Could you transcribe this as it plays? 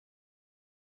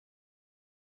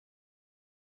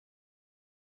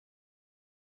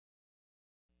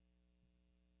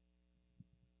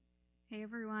Hey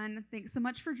everyone, thanks so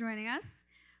much for joining us.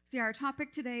 So yeah, our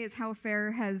topic today is how Faire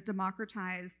has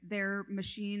democratized their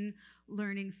machine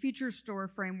learning feature store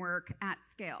framework at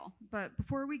scale. But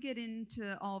before we get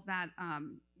into all of that,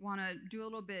 want to do a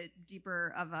little bit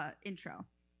deeper of an intro.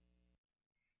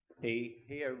 Hey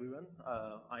everyone.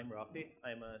 I'm Rafay.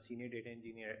 I'm a senior data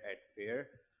engineer at Faire.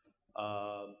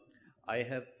 Um, I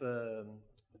have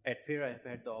at Faire. I have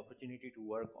had the opportunity to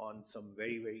work on some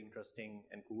very interesting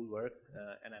and cool work,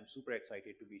 and I'm super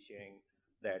excited to be sharing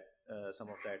that some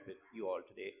of that with you all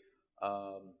today.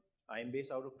 Um, I'm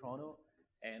based out of Toronto,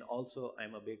 and also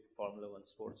I'm a big Formula One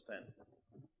sports fan.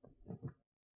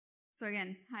 So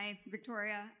again, hi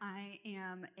Victoria. I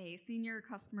am a senior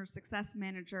customer success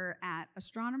manager at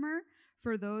Astronomer.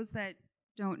 For those that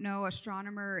don't know,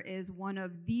 Astronomer is one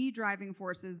of the driving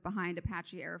forces behind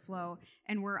Apache Airflow,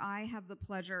 and where I have the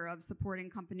pleasure of supporting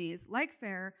companies like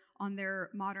Faire on their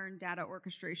modern data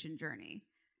orchestration journey.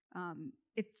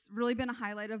 It's really been a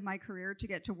highlight of my career to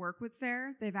get to work with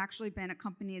Faire. They've actually been a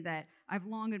company that I've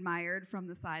long admired from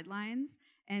the sidelines,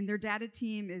 and their data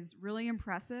team is really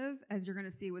impressive, as you're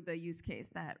going to see with the use case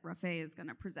that Rafay is going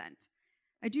to present.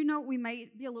 I do note we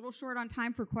might be a little short on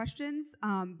time for questions,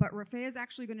 but Rafay is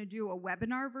actually going to do a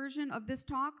webinar version of this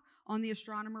talk on the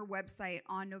Astronomer website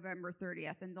on November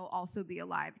 30th, and there'll also be a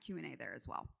live Q&A there as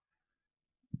well.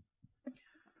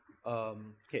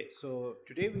 Okay, so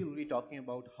today we will be talking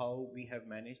about how we have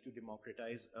managed to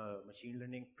democratize machine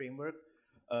learning framework,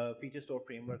 feature store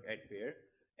framework at Faire.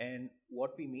 And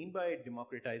what we mean by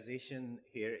democratization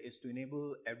here is to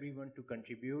enable everyone to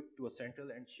contribute to a central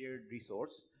and shared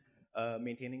resource,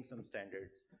 maintaining some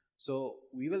standards. So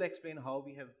we will explain how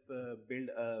we have built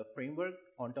a framework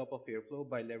on top of Airflow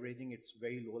by leveraging its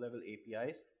very low-level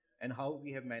APIs, and how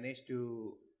we have managed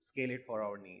to scale it for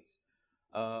our needs.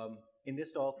 In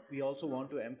this talk, we also want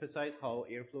to emphasize how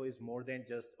Airflow is more than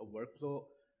just a workflow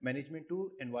management tool,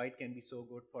 and why it can be so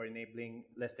good for enabling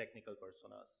less technical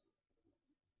personas.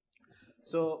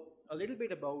 So a little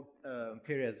bit about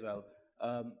Faire as well.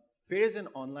 Faire is an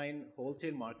online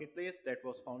wholesale marketplace that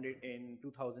was founded in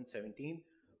 2017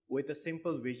 with a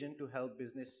simple vision to help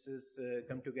businesses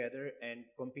come together and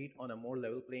compete on a more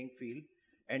level playing field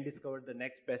and discover the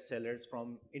next best sellers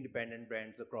from independent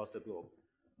brands across the globe.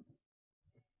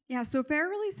 Yeah, so Faire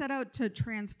really set out to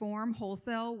transform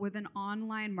wholesale with an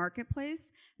online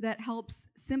marketplace that helps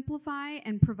simplify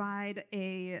and provide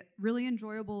a really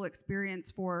enjoyable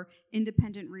experience for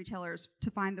independent retailers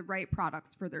to find the right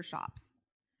products for their shops.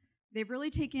 They've really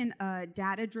taken a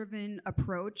data-driven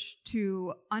approach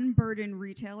to unburden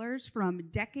retailers from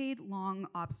decade-long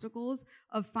obstacles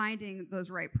of finding those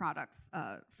right products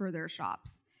for their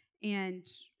shops. And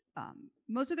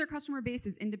most of their customer base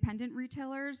is independent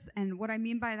retailers, and what I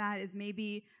mean by that is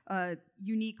maybe a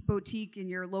unique boutique in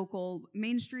your local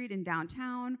main street in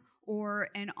downtown, or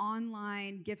an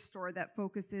online gift store that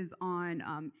focuses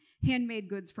on handmade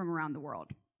goods from around the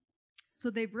world. So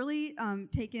they've really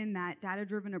taken that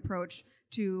data-driven approach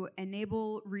to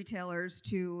enable retailers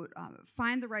to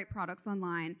find the right products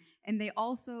online, and they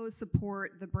also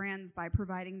support the brands by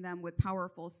providing them with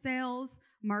powerful sales,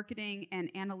 marketing,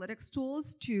 and analytics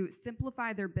tools to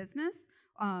simplify their business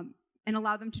and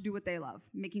allow them to do what they love,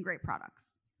 making great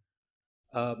products.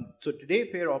 So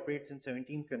today, Faire operates in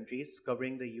 17 countries,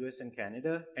 covering the US and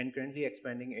Canada, and currently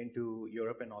expanding into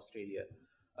Europe and Australia.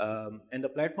 And the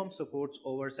platform supports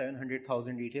over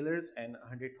 700,000 retailers and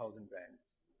 100,000 brands.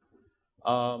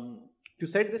 To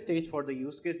set the stage for the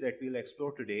use case that we'll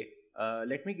explore today,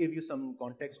 let me give you some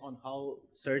context on how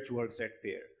search works at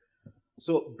Faire.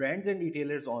 So brands and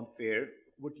retailers on Faire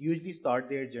would usually start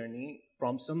their journey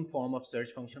from some form of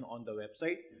search function on the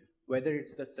website, whether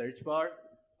it's the search bar,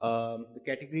 the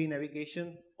category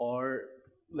navigation, or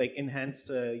like enhanced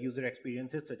user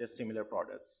experiences such as similar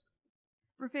products.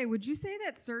 Rafay, would you say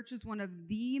that search is one of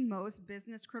the most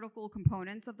business critical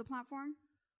components of the platform?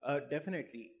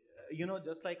 Definitely.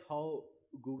 Just like how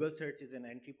Google search is an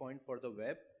entry point for the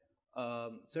web,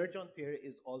 search on Faire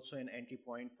is also an entry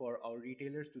point for our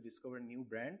retailers to discover new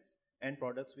brands and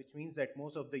products, which means that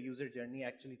most of the user journey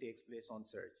actually takes place on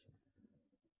search.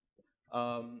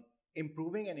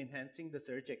 Improving and enhancing the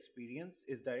search experience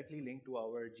is directly linked to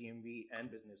our GMV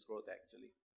and business growth, actually.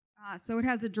 So it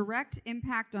has a direct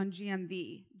impact on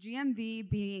GMV.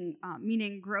 GMV being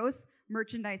meaning gross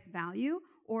merchandise value,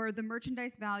 or the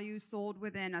merchandise value sold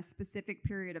within a specific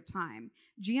period of time.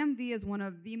 GMV is one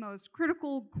of the most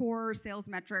critical core sales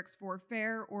metrics for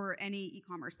Faire or any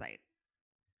e-commerce site.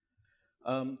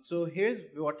 So here's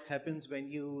what happens when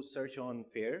you search on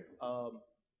Faire.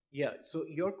 So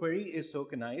your query is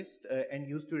tokenized and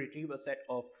used to retrieve a set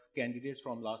of candidates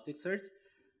from Elasticsearch.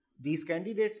 These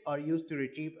candidates are used to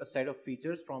retrieve a set of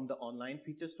features from the online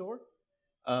feature store,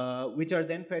 which are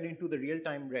then fed into the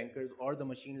real-time rankers or the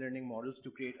machine learning models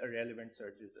to create a relevant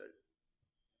search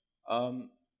result.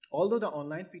 Although the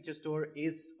online feature store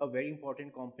is a very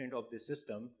important component of this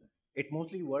system, it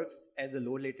mostly works as a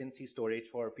low latency storage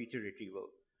for feature retrieval.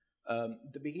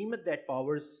 The behemoth that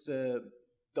powers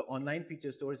the online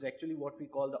feature store is actually what we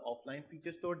call the offline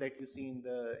feature store that you see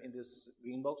in this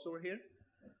green box over here.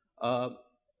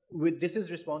 This is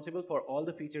responsible for all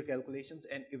the feature calculations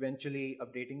and eventually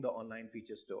updating the online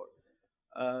feature store.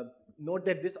 Note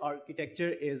that this architecture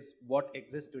is what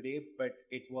exists today, but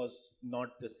it was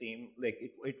not the same. Like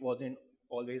it wasn't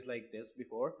always like this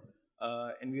before,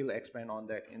 and we'll expand on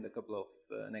that in the couple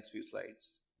of next few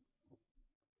slides.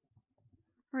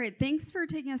 All right, thanks for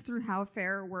taking us through how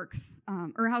Faire works,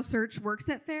 or how search works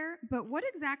at Faire. But what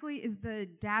exactly is the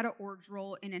data org's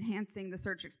role in enhancing the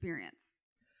search experience?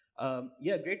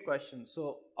 Yeah, great question.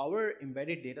 So our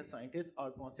embedded data scientists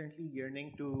are constantly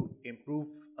yearning to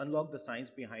unlock the science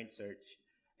behind search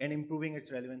and improving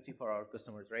its relevancy for our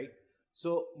customers, right?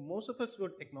 So most of us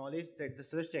would acknowledge that the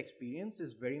search experience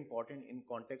is very important in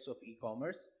context of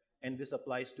e-commerce, and this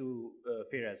applies to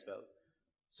Faire as well.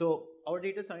 So our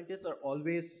data scientists are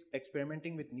always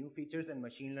experimenting with new features and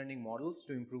machine learning models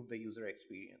to improve the user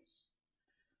experience.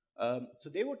 So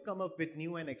they would come up with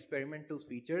new and experimental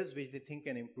features which they think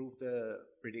can improve the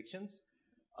predictions.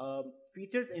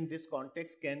 Features in this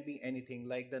context can be anything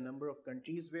like the number of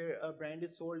countries where a brand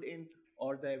is sold in,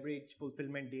 or the average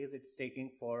fulfillment days it's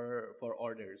taking for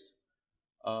orders.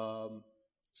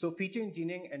 So feature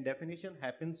engineering and definition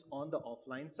happens on the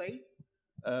offline side,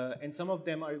 and some of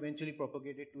them are eventually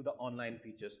propagated to the online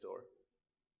feature store.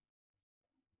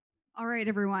 All right,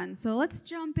 everyone. So let's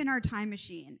jump in our time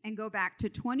machine and go back to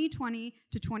 2020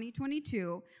 to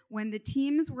 2022 when the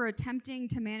teams were attempting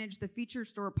to manage the feature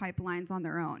store pipelines on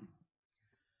their own.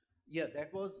 Yeah,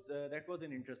 that was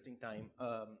an interesting time.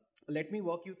 Let me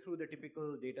walk you through the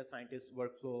typical data scientist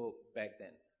workflow back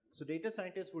then. So data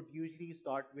scientists would usually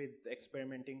start with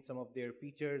experimenting some of their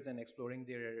features and exploring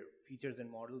their features and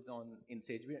models in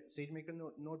SageMaker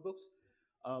notebooks.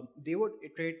 They would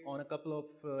iterate on a couple of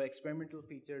experimental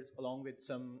features along with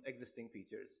some existing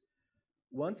features.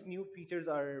 Once new features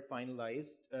are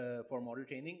finalized for model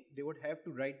training, they would have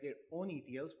to write their own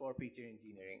ETLs for feature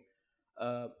engineering.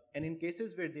 And in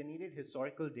cases where they needed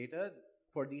historical data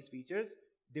for these features,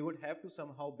 they would have to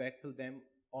somehow backfill them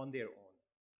on their own.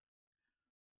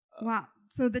 Wow.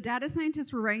 So the data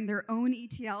scientists were writing their own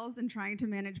ETLs and trying to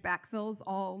manage backfills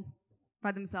all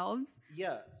by themselves?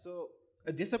 Yeah. So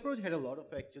this approach had a lot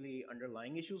of actually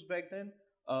underlying issues back then.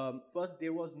 First,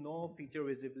 there was no feature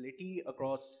visibility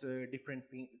across different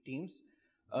teams.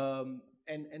 And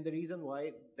the reason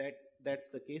why that's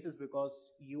the case is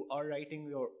because you are writing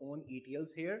your own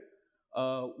ETLs here,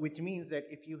 which means that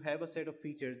if you have a set of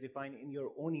features defined in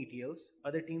your own ETLs,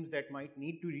 other teams that might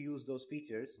need to reuse those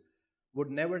features would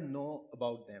never know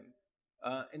about them.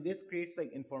 And this creates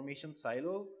like information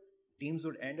silo. Teams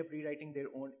would end up rewriting their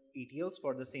own ETLs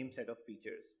for the same set of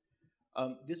features.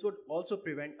 This would also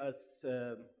prevent us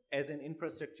as an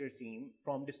infrastructure team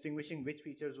from distinguishing which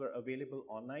features were available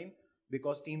online,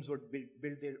 because teams would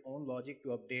build their own logic to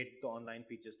update the online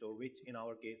feature store, which in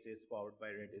our case is powered by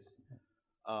Redis.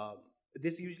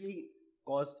 This usually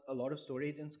caused a lot of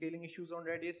storage and scaling issues on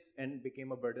Redis and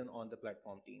became a burden on the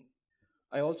platform team.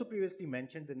 I also previously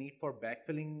mentioned the need for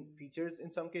backfilling features in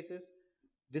some cases.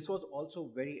 This was also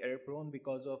very error prone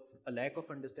because of a lack of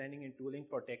understanding and tooling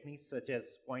for techniques such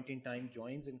as point-in-time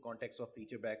joins in context of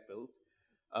feature backfill.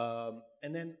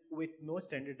 And then with no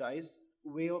standardized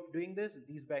way of doing this,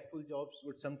 these backfill jobs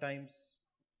would sometimes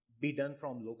be done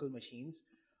from local machines,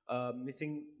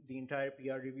 missing the entire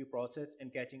PR review process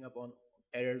and catching up on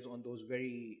errors on those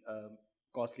very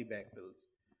costly backfills.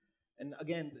 And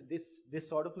again, this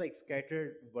sort of like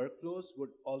scattered workflows would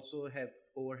also have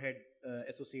overhead,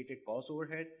 associated cost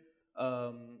overhead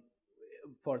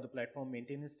for the platform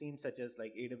maintenance team, such as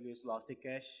like AWS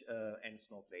Elasticcache and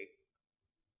Snowflake.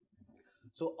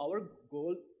 So our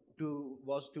goal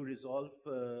was to resolve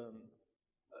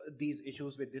these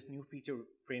issues with this new feature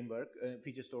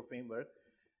store framework.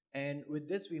 And with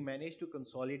this, we managed to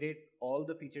consolidate all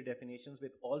the feature definitions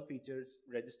with all features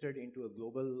registered into a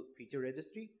global feature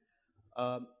registry.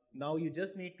 Now you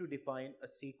just need to define a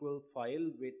SQL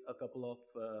file with a couple of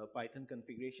Python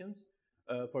configurations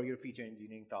for your feature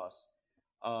engineering tasks.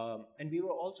 And we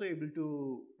were also able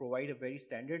to provide a very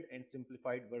standard and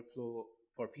simplified workflow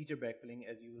for feature backfilling,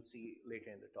 as you will see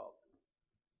later in the talk.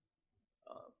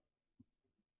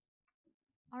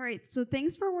 All right, so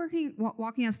thanks for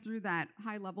walking us through that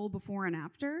high level before and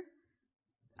after.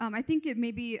 I think it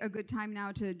may be a good time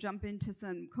now to jump into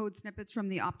some code snippets from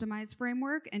the optimized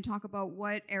framework and talk about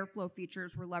what Airflow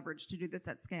features were leveraged to do this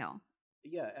at scale.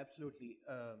 Yeah, absolutely.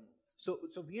 So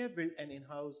we have built an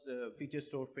in-house feature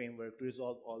store framework to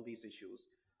resolve all these issues.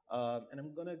 And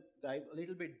I'm going to dive a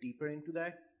little bit deeper into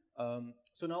that.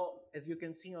 So now, as you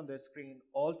can see on the screen,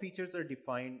 all features are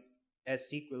defined as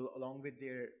SQL along with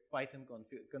their Python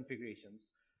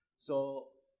configurations. So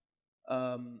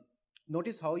um,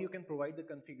 notice how you can provide the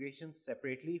configurations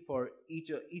separately for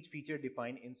each feature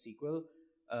defined in SQL.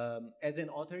 As an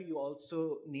author, you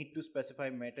also need to specify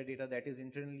metadata that is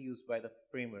internally used by the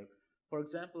framework. For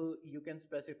example, you can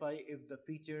specify if the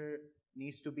feature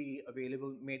needs to be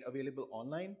made available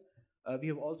online. We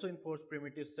have also enforced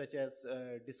primitives such as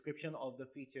description of the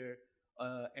feature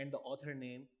and the author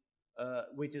name,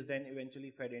 which is then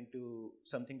eventually fed into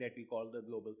something that we call the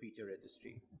global feature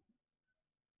registry.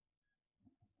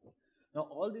 Now,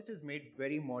 all this is made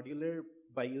very modular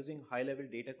by using high-level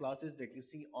data classes that you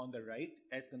see on the right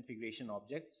as configuration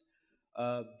objects.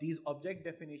 These object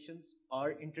definitions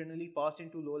are internally passed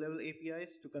into low-level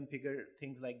APIs to configure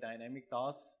things like dynamic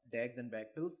tasks, DAGs, and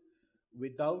backfills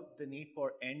without the need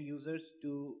for end users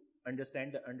to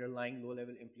understand the underlying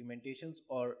low-level implementations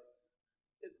or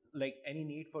like any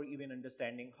need for even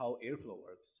understanding how Airflow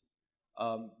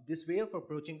works. This way of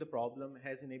approaching the problem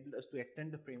has enabled us to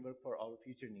extend the framework for our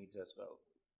future needs as well.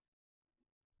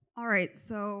 All right,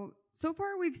 so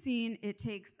far we've seen it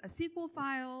takes a SQL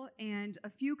file and a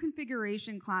few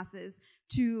configuration classes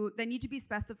that need to be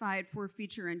specified for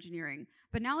feature engineering.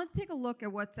 But now let's take a look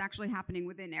at what's actually happening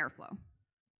within Airflow.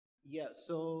 Yeah,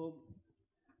 so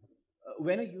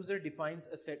when a user defines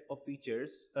a set of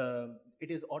features, it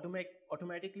is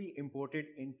automatically imported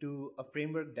into a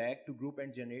framework DAG to group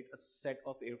and generate a set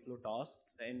of Airflow tasks.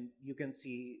 And you can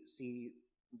see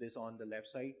this on the left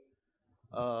side.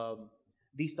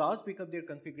 These tasks pick up their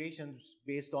configurations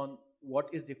based on what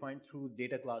is defined through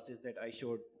data classes that I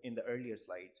showed in the earlier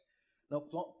slides. Now,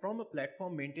 from a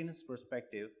platform maintenance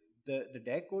perspective, the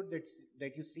DAG code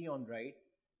that you see on right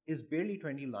is barely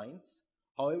 20 lines.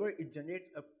 However, it generates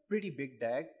a pretty big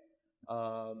DAG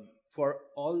for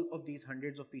all of these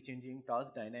hundreds of feature engineering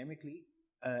tasks dynamically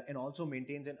and also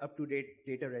maintains an up-to-date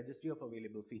data registry of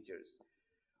available features.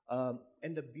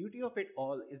 And the beauty of it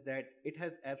all is that it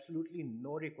has absolutely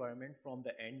no requirement from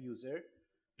the end user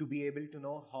to be able to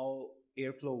know how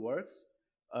Airflow works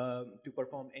to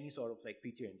perform any sort of like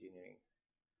feature engineering.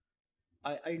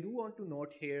 I do want to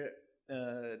note here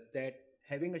that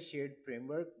having a shared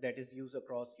framework that is used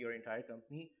across your entire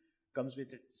company comes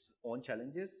with its own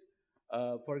challenges.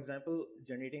 For example,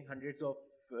 generating hundreds of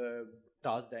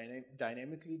tasks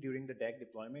dynamically during the DAG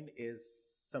deployment is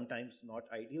sometimes not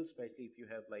ideal, especially if you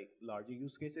have like larger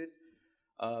use cases.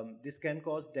 This can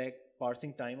cause DAG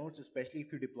parsing timeouts, especially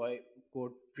if you deploy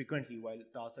code frequently while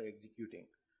tasks are executing.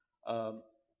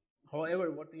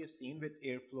 However, what we have seen with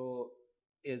Airflow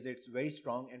is its very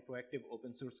strong and proactive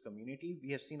open source community.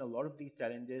 We have seen a lot of these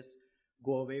challenges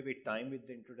go away with time with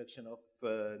the introduction of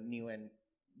new and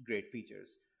great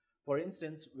features. For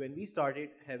instance, when we started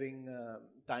having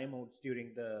timeouts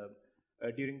during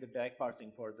the DAG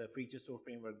parsing for the feature store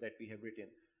framework that we have written,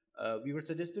 we were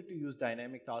suggested to use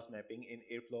dynamic task mapping in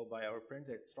Airflow by our friends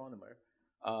at Astronomer.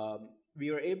 We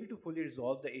were able to fully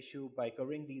resolve the issue by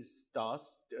covering these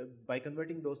tasks, by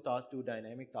converting those tasks to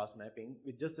dynamic task mapping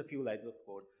with just a few lines of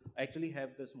code. I actually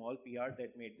have the small PR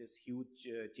that made this huge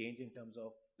change in terms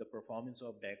of the performance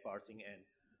of DAG parsing and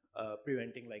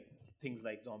preventing like things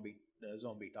like zombie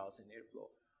tasks in Airflow.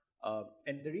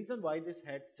 And the reason why this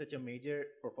had such a major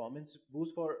performance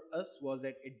boost for us was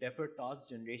that it deferred task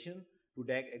generation to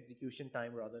DAG execution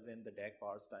time rather than the DAG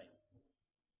parse time.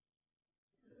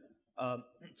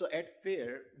 So at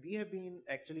Faire, we have been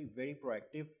actually very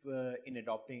proactive in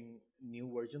adopting new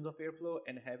versions of Airflow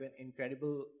and have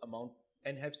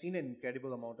seen an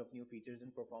incredible amount of new features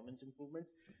and performance improvements,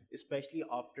 especially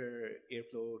after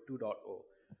Airflow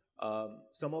 2.0.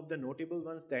 Some of the notable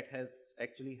ones that has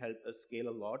actually helped us scale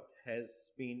a lot has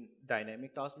been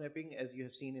dynamic task mapping, as you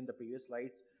have seen in the previous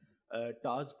slides,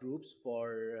 task groups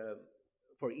for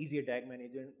easier DAG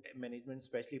management,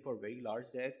 especially for very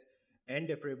large DAGs, and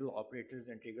deferrable operators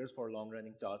and triggers for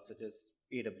long-running tasks such as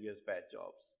AWS batch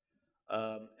jobs.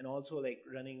 And also like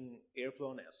running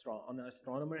Airflow on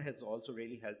Astronomer has also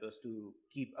really helped us to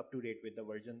keep up to date with the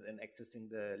versions and accessing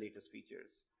the latest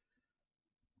features.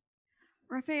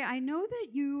 Rafay, I know that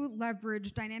you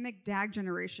leverage dynamic DAG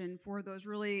generation for those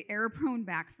really error-prone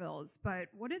backfills, but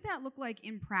what did that look like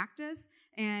in practice,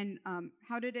 and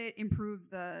how did it improve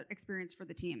the experience for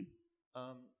the team?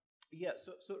 Yeah,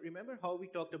 so remember how we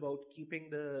talked about keeping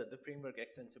the framework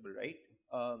extensible, right?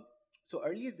 So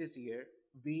earlier this year,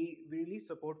 we released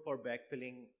support for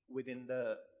backfilling within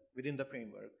the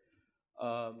framework.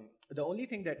 The only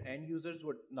thing that end users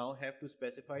would now have to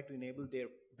specify to enable their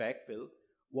backfill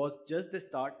was just the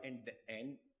start and the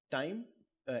end time,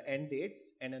 end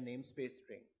dates, and a namespace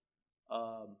string.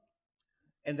 Um,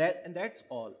 and that's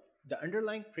all. The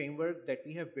underlying framework that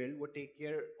we have built would take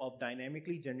care of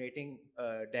dynamically generating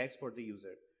DAGs for the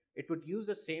user. It would use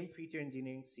the same feature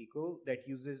engineering SQL that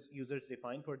users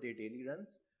define for their daily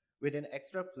runs, with an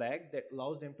extra flag that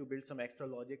allows them to build some extra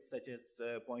logic such as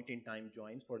point in time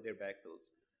joins for their backfills.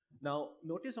 Now,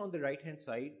 notice on the right hand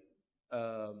side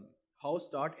um, how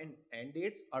start and end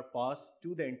dates are passed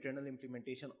to the internal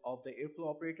implementation of the Airflow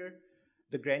operator.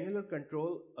 The granular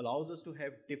control allows us to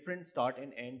have different start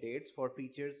and end dates for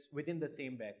features within the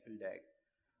same backfill DAG.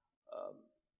 Um,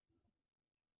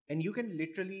 and you can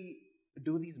literally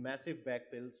do these massive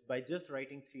backfills by just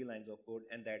writing 3 lines of code,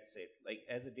 and that's it. Like,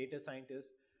 as a data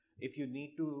scientist, if you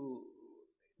need to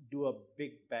do a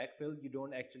big backfill, you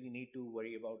don't actually need to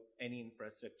worry about any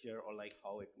infrastructure or like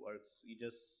how it works. You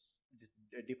just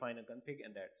define a config,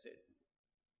 and that's it.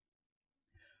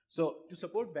 So to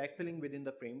support backfilling within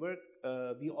the framework,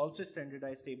 we also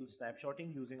standardize stable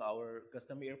snapshotting using our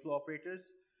custom Airflow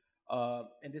operators.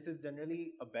 And this is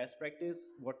generally a best practice.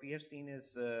 What we have seen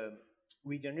is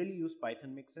we generally use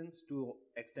Python mixins to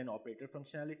extend operator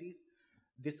functionalities.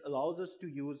 This allows us to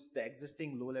use the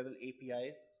existing low-level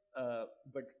APIs,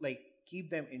 but like keep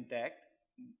them intact,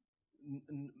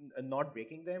 not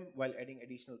breaking them, while adding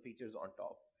additional features on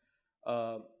top.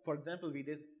 For example, we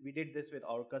did this with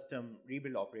our custom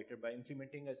rebuild operator by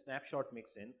implementing a snapshot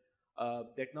mixin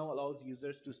that now allows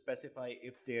users to specify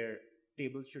if their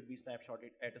table should be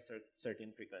snapshotted at a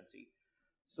certain frequency.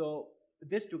 So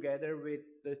this, together with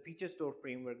the feature store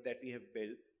framework that we have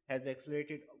built, has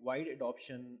accelerated wide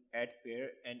adoption at Faire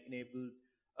and enabled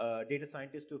data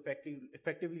scientists to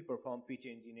effectively perform feature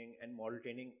engineering and model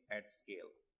training at scale.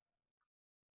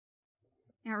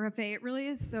 Yeah, Rafay, it really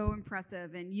is so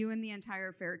impressive, and you and the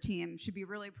entire Faire team should be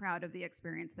really proud of the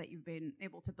experience that you've been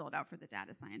able to build out for the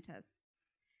data scientists.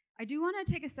 I do want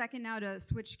to take a second now to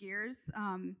switch gears.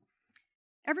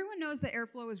 Everyone knows that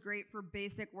Airflow is great for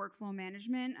basic workflow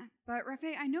management, but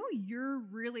Rafay, I know you're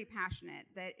really passionate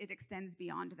that it extends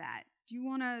beyond that. Do you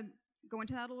want to go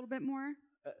into that a little bit more?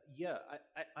 Yeah,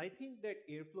 I think that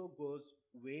Airflow goes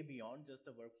way beyond just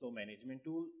a workflow management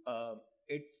tool.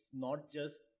 It's not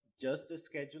just a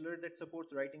scheduler that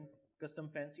supports writing custom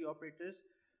fancy operators.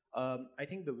 I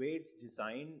think the way it's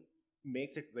designed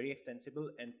makes it very extensible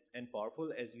and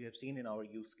powerful, as you have seen in our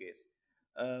use case.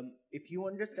 If you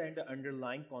understand the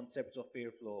underlying concepts of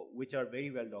Airflow, which are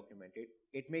very well documented,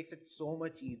 it makes it so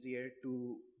much easier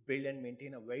to build and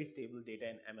maintain a very stable data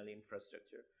and ML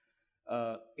infrastructure.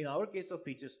 In our case of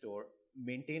Feature Store,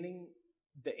 maintaining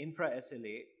the infra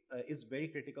SLA is very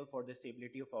critical for the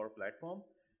stability of our platform.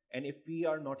 And if we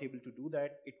are not able to do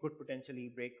that, it could potentially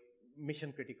break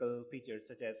mission critical features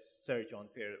such as search on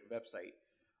Faire website.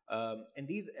 And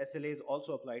these SLAs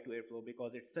also apply to Airflow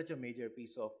because it's such a major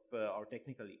piece of our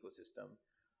technical ecosystem.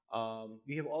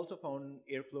 We have also found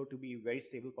Airflow to be a very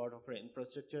stable part of our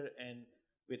infrastructure, and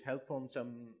with help from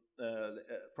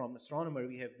Astronomer,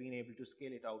 we have been able to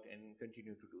scale it out and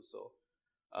continue to do so.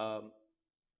 Um,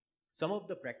 some of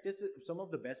the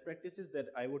best practices that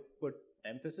I would put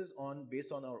emphasis on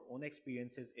based on our own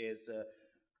experiences is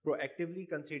proactively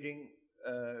considering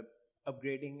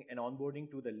upgrading and onboarding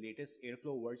to the latest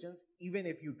Airflow versions, even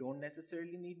if you don't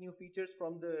necessarily need new features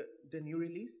from the new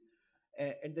release.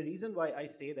 And the reason why I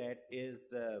say that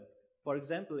is, for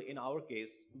example, in our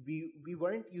case, we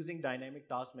weren't using dynamic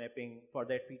task mapping for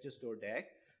that feature store DAG,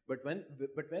 but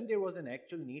when there was an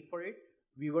actual need for it,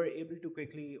 we were able to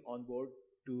quickly onboard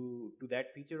to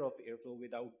that feature of Airflow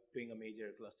without doing a major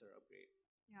cluster upgrade.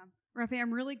 Yeah. Rafay,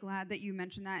 I'm really glad that you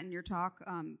mentioned that in your talk,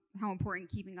 how important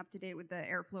keeping up to date with the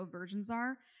Airflow versions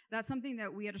are. That's something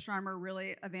that we at Astronomer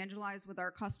really evangelize with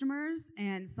our customers,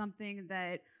 and something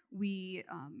that we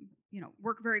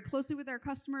work very closely with our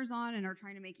customers on and are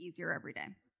trying to make easier every day.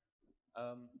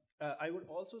 I would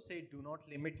also say do not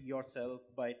limit yourself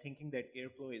by thinking that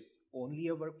Airflow is only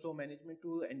a workflow management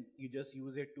tool and you just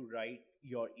use it to write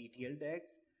your ETL DAGs.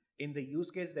 In the use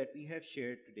case that we have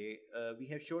shared today, we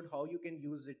have showed how you can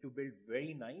use it to build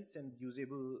very nice and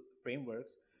usable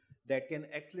frameworks that can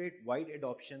accelerate wide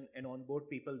adoption and onboard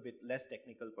people with less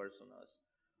technical personas.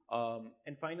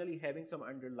 And finally, having some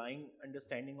underlying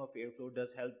understanding of Airflow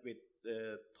does help with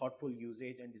thoughtful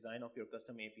usage and design of your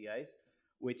custom APIs,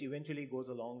 which eventually goes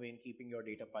a long way in keeping your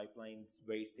data pipelines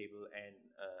very stable and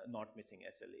not missing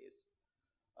SLAs.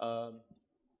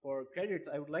 For credits,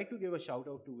 I would like to give a shout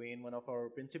out to Wayne, one of our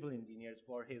principal engineers,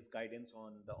 for his guidance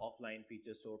on the offline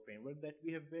feature store framework that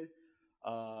we have built,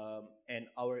 and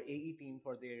our AE team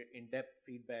for their in-depth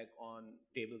feedback on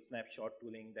table snapshot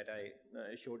tooling that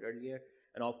I showed earlier,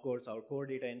 and of course our core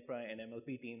data infra and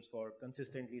MLP teams for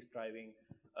consistently striving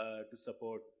to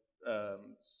support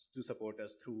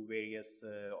us through various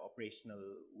operational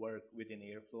work within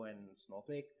Airflow and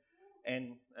Snowflake,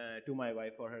 and to my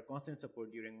wife for her constant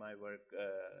support during my work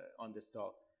on this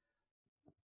talk.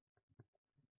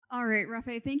 All right,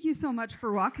 Rafay, thank you so much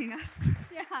for walking us.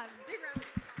 Yeah, big round.